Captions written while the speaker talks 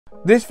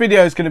This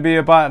video is going to be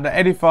about the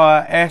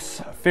Edifier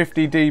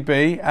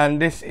S50DB,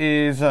 and this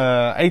is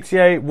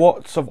 88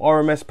 watts of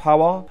RMS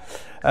power.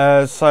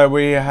 So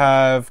we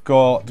have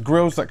got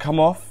grills that come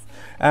off,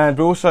 and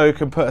we also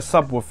can put a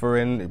subwoofer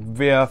in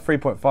via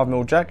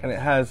 3.5mm jack, and it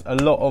has a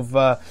lot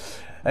of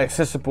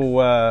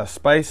accessible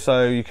space,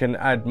 so you can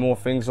add more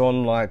things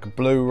on, like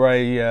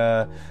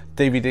Blu-ray,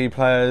 DVD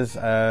players,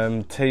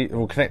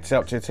 or connect it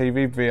up to your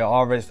TV via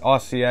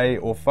RCA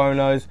or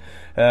phonos,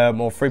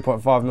 or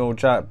 3.5mm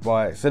jack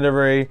by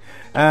auxiliary.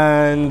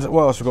 And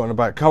what else we got in the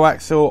back?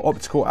 Coaxial,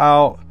 optical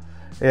out,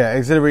 yeah,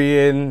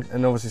 auxiliary in,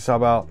 and obviously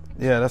sub out.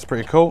 Yeah, that's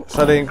pretty cool.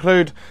 So they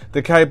include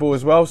the cable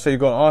as well. So you've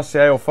got an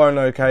RCA or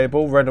phono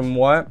cable, red and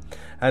white,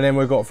 and then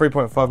we've got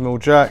 3.5mm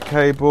jack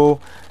cable,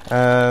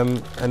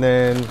 and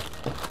then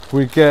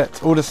we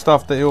get all the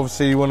stuff that you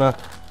obviously want to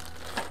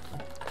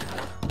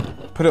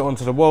put it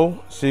onto the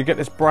wall. So you get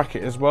this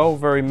bracket as well,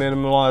 very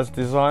minimalised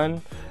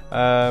design,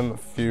 a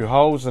few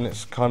holes, and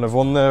it's kind of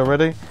on there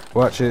already.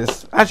 Well, actually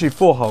it's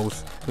 4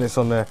 holes and it's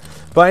on there,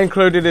 but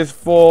included is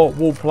 4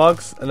 wall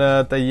plugs, and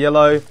they're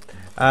yellow,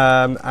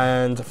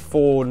 and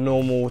 4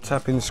 normal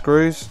tapping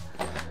screws.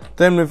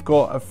 Then we've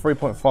got a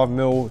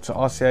 3.5mm to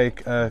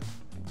RCA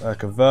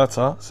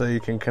converter, so you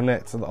can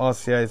connect to the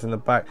RCAs in the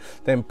back,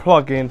 then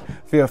plug in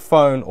via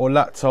phone or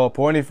laptop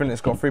or anything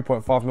that's got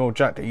 3.5mm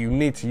jack that you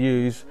need to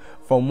use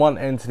from one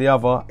end to the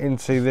other,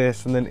 into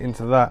this and then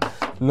into that,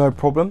 no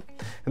problem.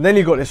 And then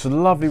you've got this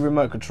lovely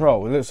remote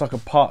control. It looks like a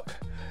puck,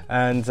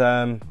 and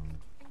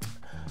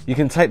you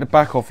can take the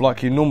back off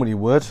like you normally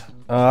would.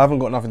 I haven't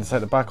got nothing to take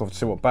the back off to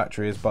see what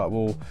battery is, but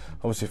we'll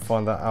obviously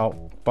find that out.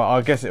 But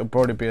I guess it'll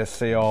probably be a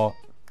CR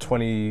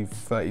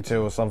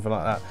 2032 or something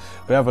like that.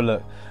 But have a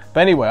look. But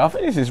anyway, I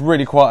think this is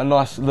really quite a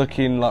nice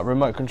looking like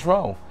remote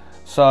control.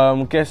 So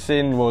I'm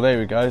guessing, well, there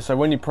we go. So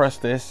when you press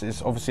this,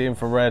 it's obviously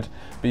infrared,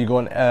 but you've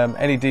got an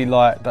LED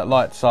light that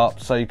lights up,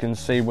 so you can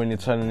see when you're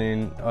turning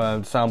in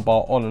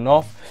soundbar on and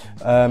off.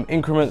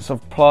 Increments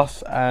of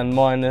plus and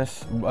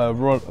minus,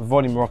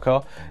 volume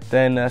rocker,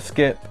 then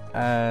skip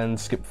and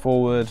skip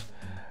forward,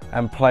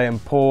 and play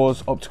and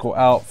pause, optical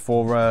out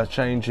for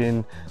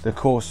changing the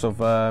course of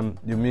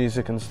your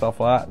music and stuff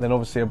like that. Then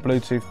obviously a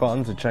Bluetooth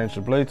button to change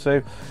the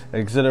Bluetooth,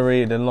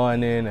 auxiliary, then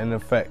line in, and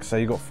effects. So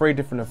you've got 3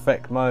 different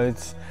effect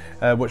modes,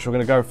 which we're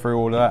going to go through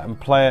all of that and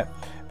play it.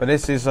 But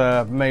this is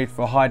made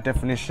for high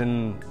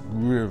definition,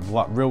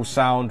 real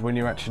sound when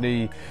you're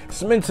actually,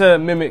 it's meant to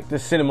mimic the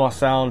cinema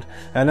sound,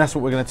 and that's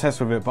what we're going to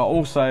test with it. But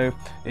also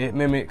it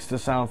mimics the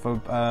sound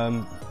for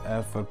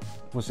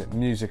what's it,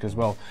 music as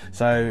well.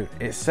 So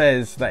it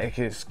says that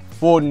it's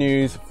for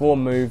news, for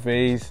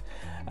movies,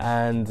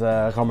 and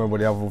I can't remember what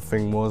the other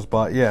thing was,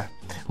 but yeah,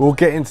 we'll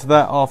get into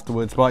that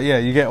afterwards. But yeah,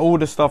 you get all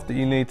the stuff that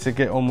you need to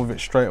get on with it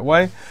straight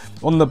away.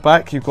 On the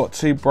back you've got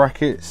 2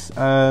 brackets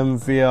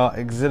via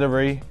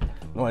auxiliary,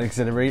 not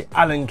auxiliary,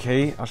 Allen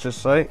key I should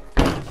say.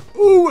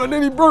 Ooh, I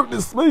nearly broke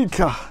the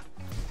speaker.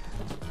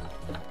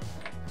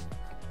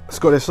 It's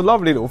got this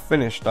lovely little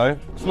finish though.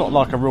 It's not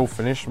like a real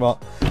finish,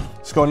 but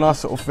it's got a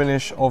nice little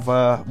finish of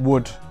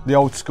wood, the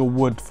old school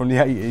wood from the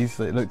 80s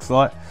that it looks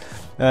like,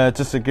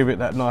 just to give it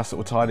that nice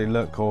little tidy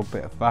look, or a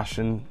bit of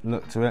fashion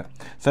look to it.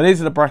 So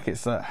these are the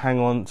brackets that hang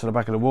on to the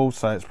back of the wall,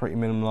 so it's pretty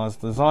minimalised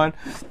design.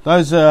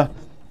 Those are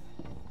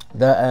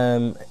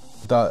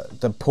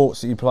the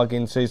ports that you plug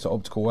into, so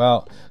optical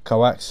out,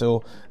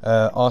 coaxial,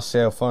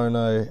 RCA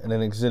phono, and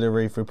then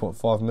auxiliary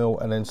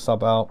 3.5mm, and then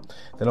sub out,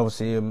 then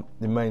obviously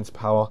the mains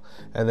power,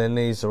 and then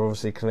these are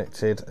obviously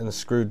connected and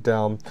screwed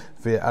down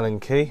via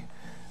Allen key.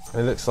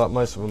 It looks like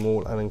most of them are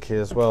all Allen key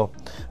as well.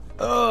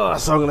 So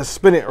I'm going to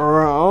spin it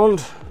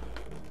around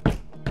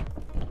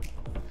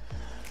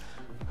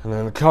and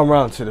then come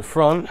round to the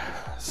front.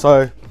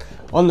 So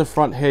on the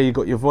front here you've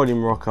got your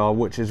volume rocker,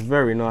 which is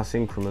very nice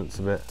increments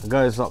of it. It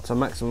goes up to a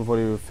maximum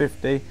volume of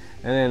 50 and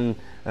then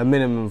a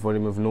minimum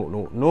volume of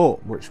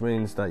 000, which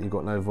means that you've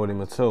got no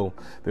volume at all.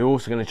 But you're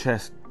also going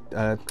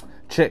to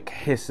check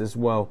hiss as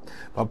well.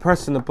 By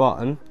pressing the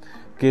button,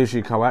 gives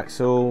you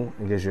coaxial,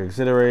 it gives you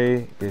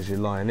auxiliary, gives you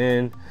line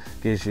in,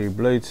 gives you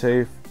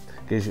Bluetooth,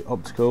 gives you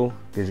optical,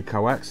 gives you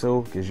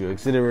coaxial, gives you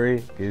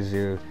auxiliary, gives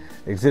you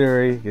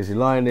auxiliary, gives you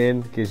line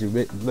in, gives you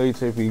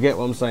Bluetooth. You get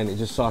what I'm saying? It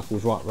just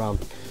cycles right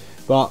round.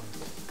 But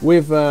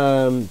with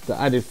the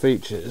added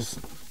features,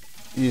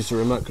 use the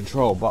remote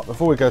control. But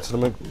before we go to the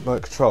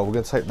remote control, we're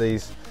going to take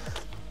these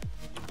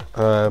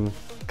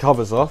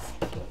covers off,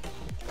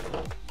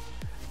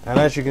 and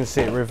as you can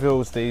see, it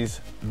reveals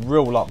these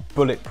real like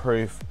bullet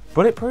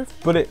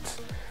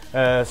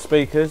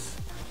speakers.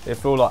 They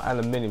feel like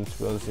aluminium, to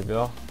be honest with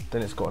you.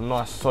 Then it's got a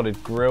nice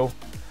solid grille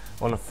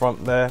on the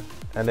front there,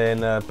 and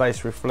then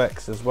bass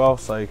reflects as well,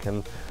 so you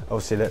can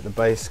obviously let the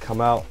bass come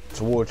out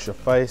towards your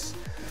face.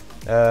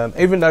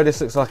 Even though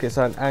this looks like it's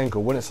at an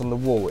angle, when it's on the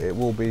wall it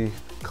will be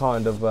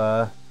kind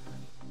of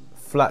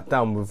flat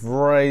down with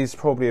raised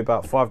probably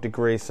about 5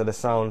 degrees, so the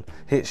sound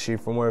hits you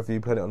from wherever you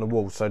put it on the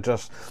wall. So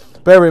just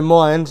bear in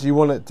mind, you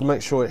want it to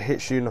make sure it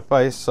hits you in the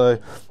face, so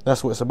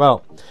that's what it's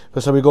about.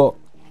 But so we've got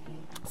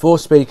 4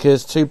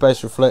 speakers, 2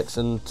 bass reflects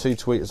and 2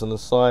 tweeters on the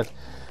side.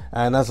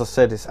 and as I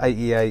said, it's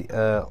 88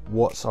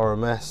 watts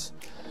RMS.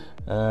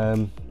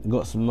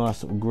 Got some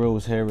nice little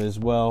grills here as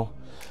well.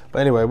 But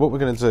anyway, what we're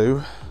going to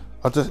do,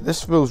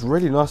 this feels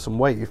really nice and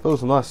weighty. It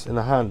feels nice in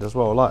the hand as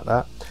well. I like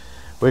that.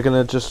 We're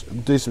going to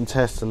just do some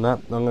tests and that.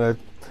 I'm going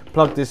to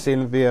plug this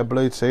in via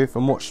Bluetooth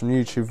and watch some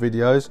YouTube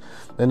videos,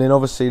 and then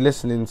obviously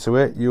listening to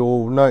it,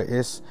 you'll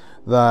notice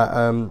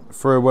that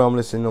through where I'm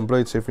listening on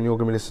Bluetooth and you're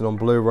going to be listening on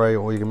Blu-ray,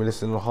 or you're going to be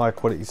listening on high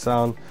quality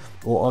sound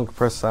or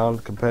uncompressed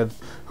sound, compared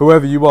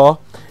whoever you are,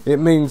 it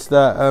means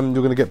that you're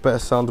going to get better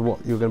sound than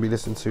what you're going to be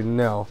listening to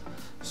now.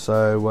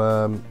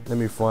 So let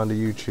me find a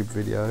YouTube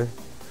video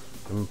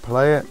and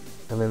play it,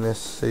 and then let's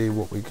see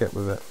what we get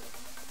with it.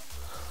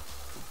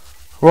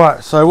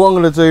 Right, so what I'm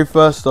going to do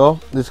first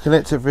off is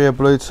connect it via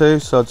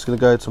Bluetooth. So I'm just going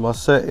to go to my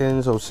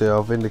settings. Obviously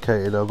I've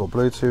indicated I've got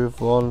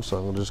Bluetooth on, so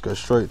I'm going to just go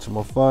straight to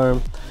my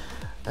phone,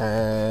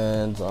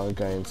 and I'm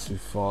going to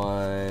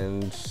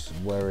find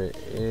where it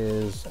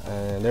is,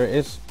 and there it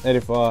is,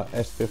 Edifier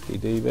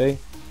S50DB.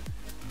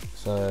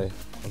 So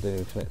I didn't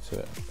even connect to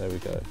it, there we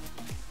go,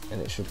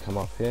 and it should come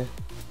up here.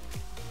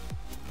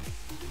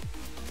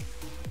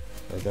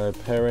 There we go,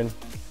 pairing.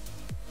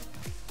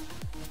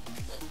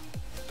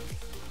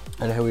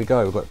 And here we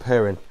go, we've got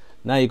pairing.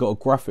 Now you've got a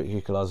graphic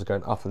equalizer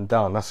going up and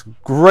down. That's a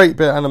great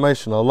bit of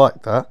animation, I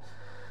like that.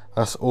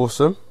 That's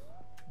awesome.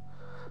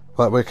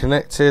 But we're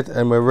connected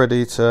and we're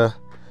ready to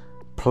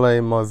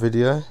play my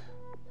video.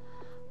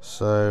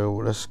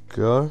 So let's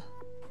go.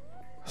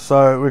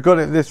 So we've got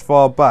it this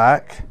far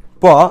back,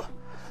 but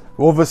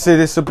obviously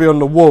this will be on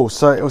the wall,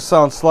 so it will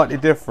sound slightly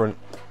different.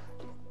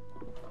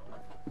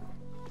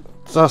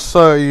 Just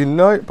so you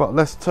know, but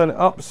let's turn it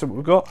up, see what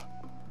we've got.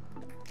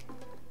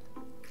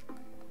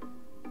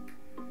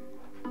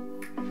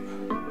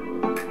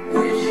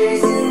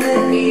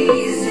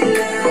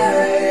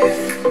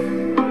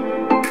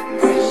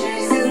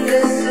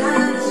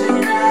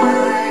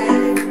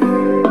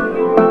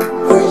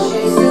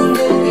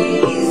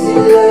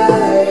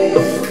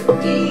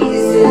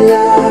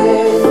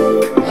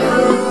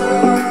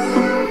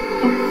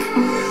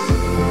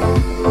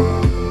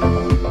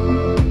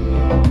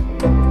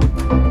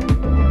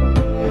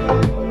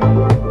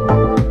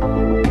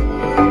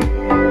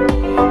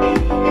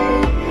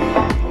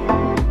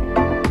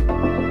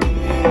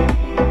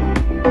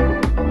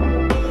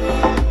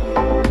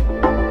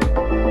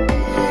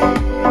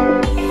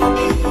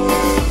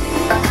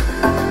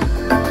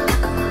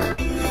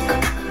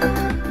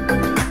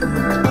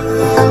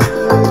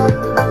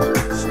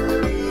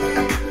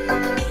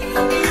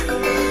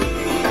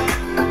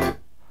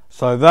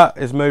 So that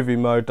is movie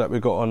mode that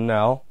we've got on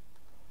now.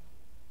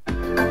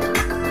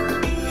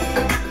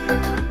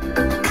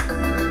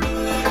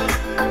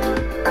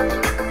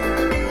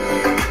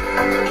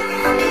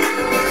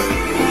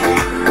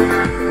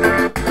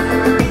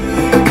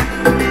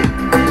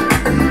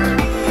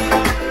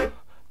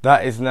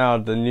 That is now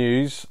the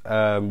news,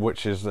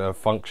 which is a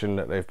function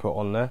that they've put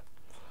on there.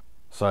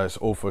 So it's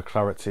all for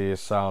clarity of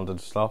sound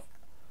and stuff.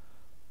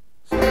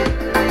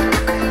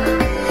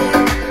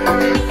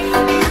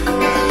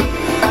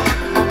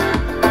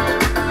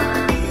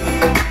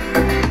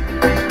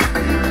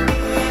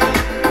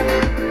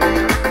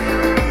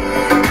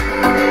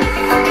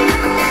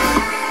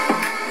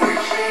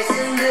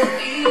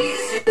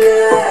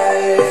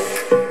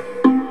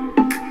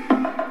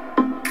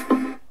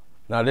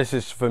 Now this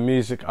is for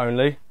music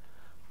only.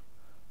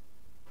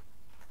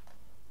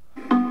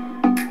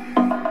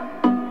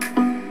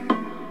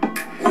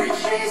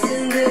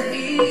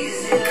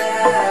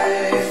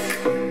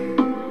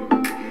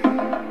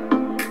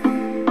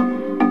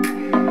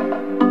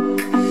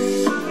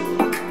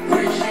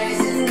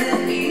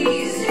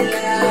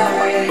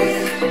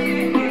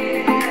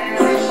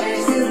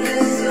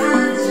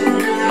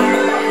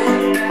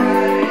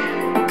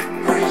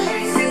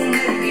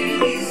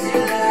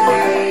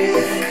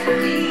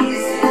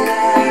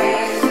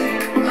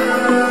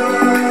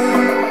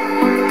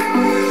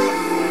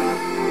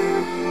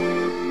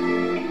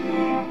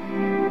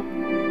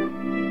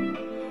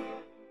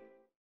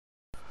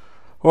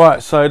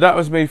 Right, so that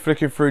was me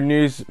flicking through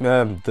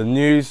the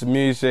news,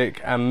 music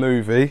and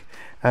movie,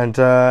 and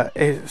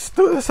it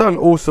still sounds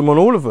awesome on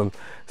all of them.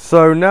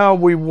 So now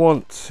we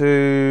want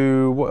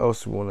to, what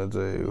else we want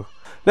to do?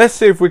 Let's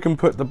see if we can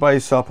put the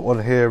bass up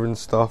on here and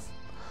stuff.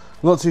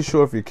 Not too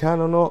sure if you can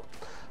or not,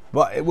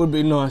 but it would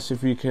be nice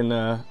if you can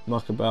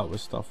muck about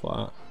with stuff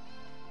like that.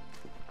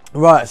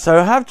 Right, so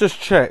I have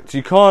just checked,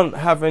 you can't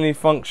have any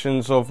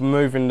functions of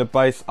moving the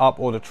bass up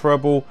or the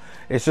treble.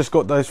 It's just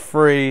got those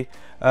three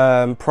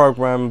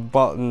program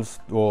buttons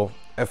or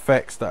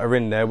effects that are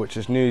in there, which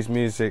is news,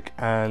 music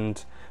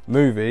and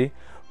movie.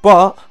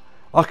 But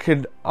I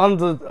could to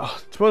be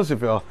honest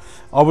with you,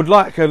 I would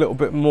like a little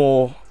bit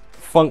more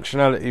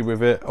functionality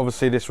with it.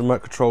 Obviously this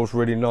remote control is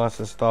really nice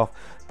and stuff,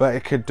 but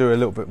it could do a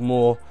little bit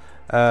more.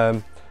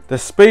 The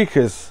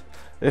speakers,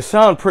 they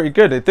sound pretty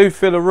good, they do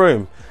fill a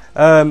room,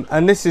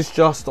 and this is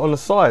just on the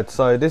side,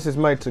 so this is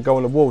made to go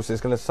on the wall, so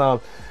it's going to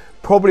sound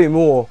probably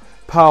more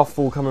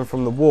powerful coming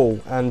from the wall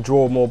and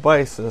draw more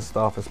bass and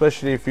stuff,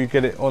 especially if you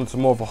get it onto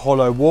more of a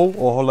hollow wall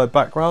or hollow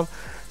background.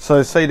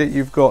 So say that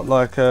you've got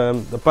like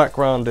the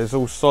background is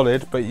all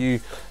solid, but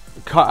you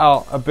cut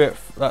out a bit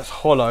that's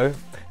hollow,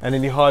 and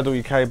then you hide all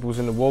your cables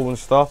in the wall and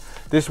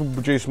stuff. This will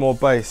produce more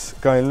bass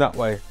going that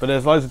way, but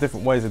there's loads of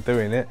different ways of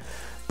doing it.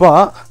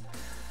 But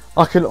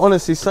I can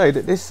honestly say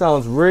that this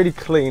sounds really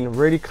clean,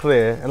 really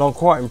clear, and I'm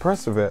quite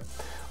impressed with it.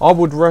 I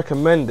would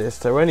recommend this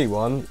to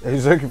anyone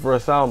who's looking for a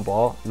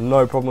soundbar,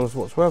 no problems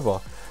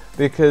whatsoever,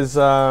 because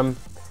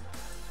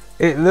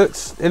it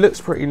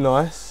looks pretty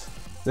nice.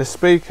 The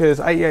speakers,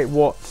 88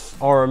 watts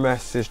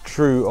RMS is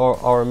true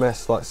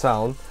RMS like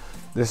sound.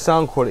 The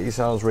sound quality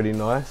sounds really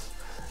nice.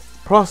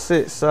 Plus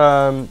it's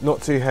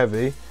not too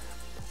heavy,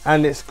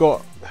 and it's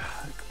got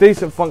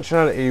decent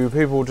functionality where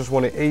people just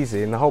want it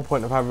easy, and the whole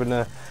point of having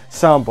a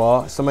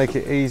soundbar is to make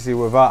it easy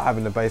without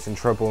having the bass and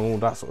treble and all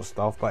that sort of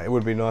stuff. But it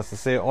would be nice to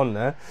see it on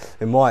there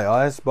in my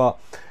eyes. But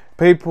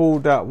people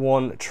that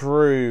want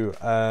true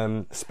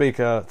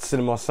speaker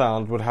cinema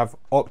sound would have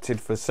opted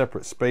for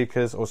separate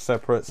speakers or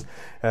separates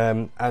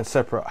and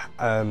separate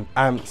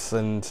amps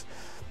and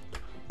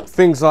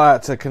things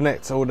like that to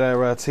connect all their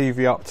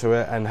TV up to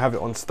it and have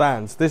it on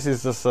stands. This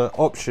is just an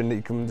option that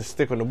you can just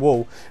stick on the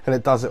wall, and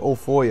it does it all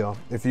for you.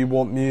 If you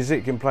want music,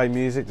 you can play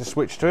music to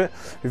switch to it.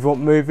 If you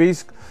want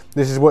movies,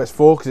 this is what it's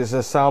for, because it's a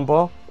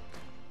soundbar.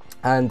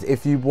 And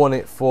if you want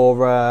it for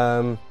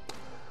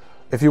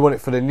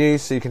the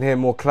news, so you can hear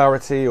more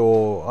clarity,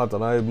 or I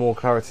don't know, more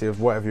clarity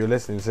of whatever you're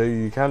listening to,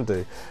 you can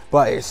do.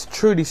 But it's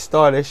truly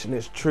stylish and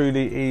it's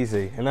truly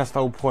easy, and that's the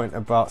whole point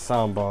about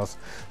soundbars.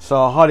 So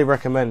I highly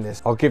recommend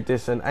this. I'll give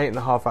this an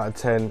 8.5 out of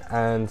 10,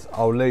 and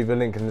I'll leave a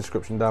link in the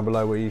description down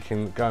below where you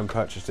can go and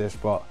purchase this.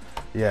 But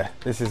yeah,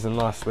 this is a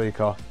nice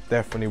speaker,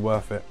 definitely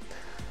worth it.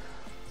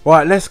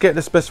 Right, let's get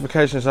the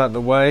specifications out of the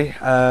way.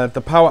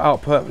 The power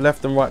output,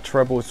 left and right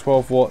treble is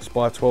 12 watts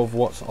by 12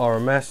 watts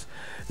RMS.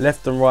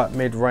 Left and right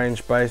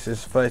mid-range bass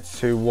is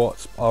 32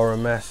 watts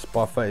RMS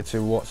by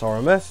 32 watts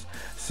RMS.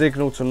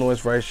 Signal to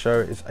noise ratio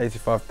is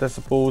 85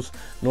 decibels.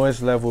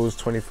 Noise level is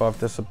 25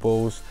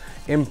 decibels.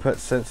 Input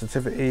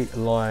sensitivity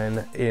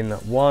line in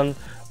 1.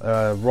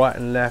 Right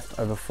and left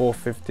over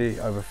 450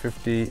 over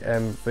 50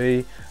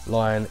 MV.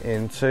 Line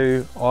in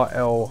 2.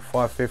 RL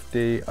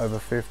 550 over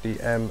 50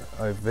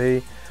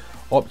 MOV.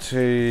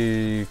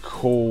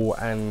 Optical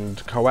and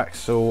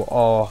coaxial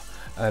R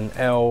and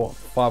L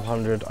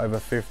 500 over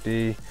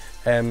 50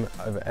 M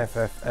over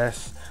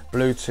FFS.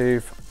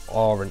 Bluetooth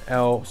R and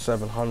L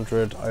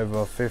 700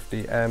 over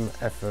 50 M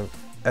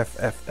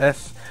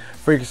FFS.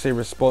 Frequency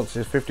response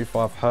is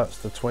 55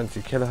 Hz to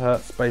 20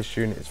 kHz. Bass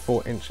unit is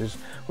 4 inches,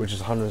 which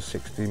is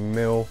 116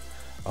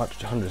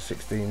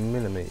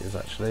 millimeters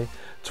actually.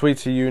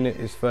 Tweeter unit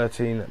is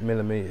 13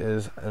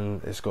 millimeters,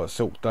 and it's got a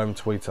silk dome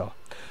tweeter.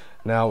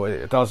 Now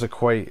it does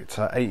equate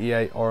to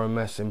 88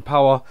 RMS in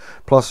power,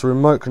 plus the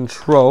remote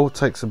control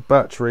takes a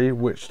battery,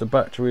 which the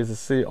battery is a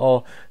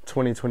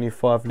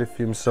CR2025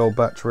 lithium cell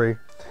battery,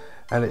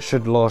 and it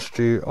should last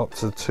you up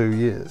to 2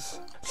 years.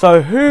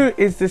 So who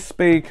is this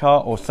speaker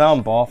or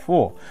soundbar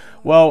for?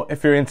 Well,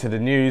 if you're into the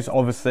news,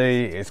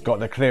 obviously it's got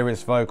the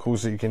clearest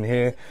vocals that you can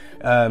hear.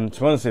 To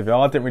be honest with you,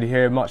 I didn't really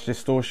hear much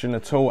distortion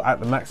at all at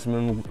the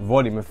maximum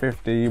volume of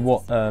 50.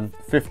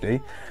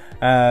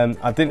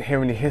 I didn't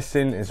hear any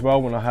hissing as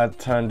well when I had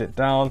turned it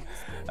down.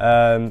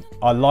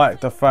 I like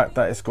the fact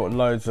that it's got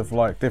loads of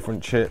like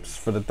different chips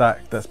for the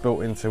DAC that's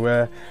built into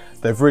it.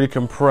 They've really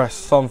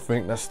compressed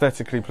something that's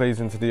aesthetically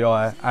pleasing to the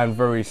eye and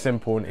very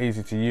simple and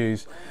easy to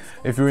use.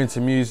 If you're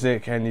into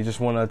music and you just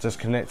want to just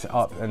connect it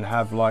up and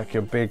have like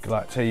a big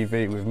like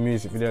TV with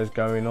music videos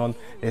going on,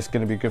 it's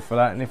going to be good for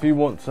that. And if you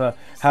want to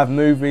have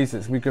movies,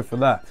 it's going to be good for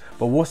that.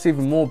 But what's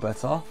even more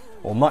better,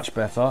 or much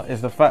better, is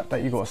the fact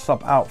that you've got a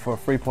sub out for a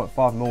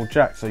 3.5mm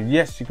jack. So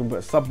yes, you can put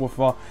a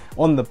subwoofer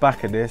on the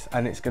back of this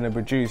and it's going to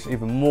produce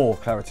even more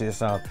clarity of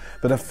sound.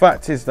 But the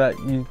fact is that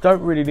you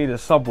don't really need a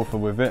subwoofer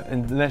with it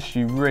unless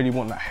you really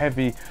want that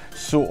heavy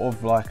sort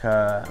of like,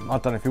 I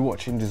don't know, if you're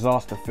watching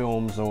disaster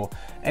films or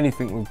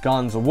anything with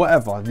guns or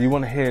whatever, you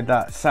want to hear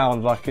that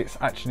sound like it's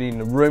actually in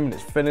the room and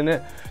it's filling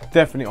it,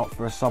 definitely opt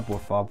for a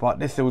subwoofer. But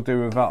this will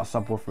do without a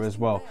subwoofer as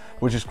well,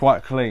 which is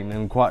quite clean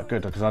and quite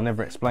good, because I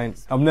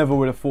never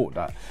would have thought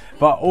that.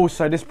 But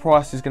also this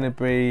price is going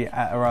to be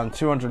at around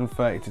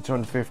 230 to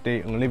 250.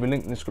 I'm going to leave a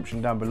link in the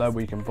description down below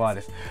where you can buy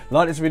this.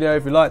 Like this video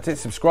if you liked it,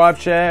 subscribe,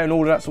 share and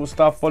all that sort of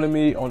stuff. Follow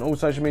me on all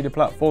social media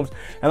platforms,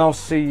 and I'll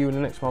see you in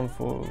the next one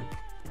for,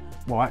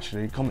 well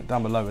actually comment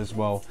down below as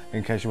well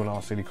in case you want to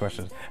ask any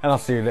questions, and I'll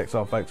see you next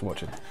time. Thanks for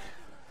watching.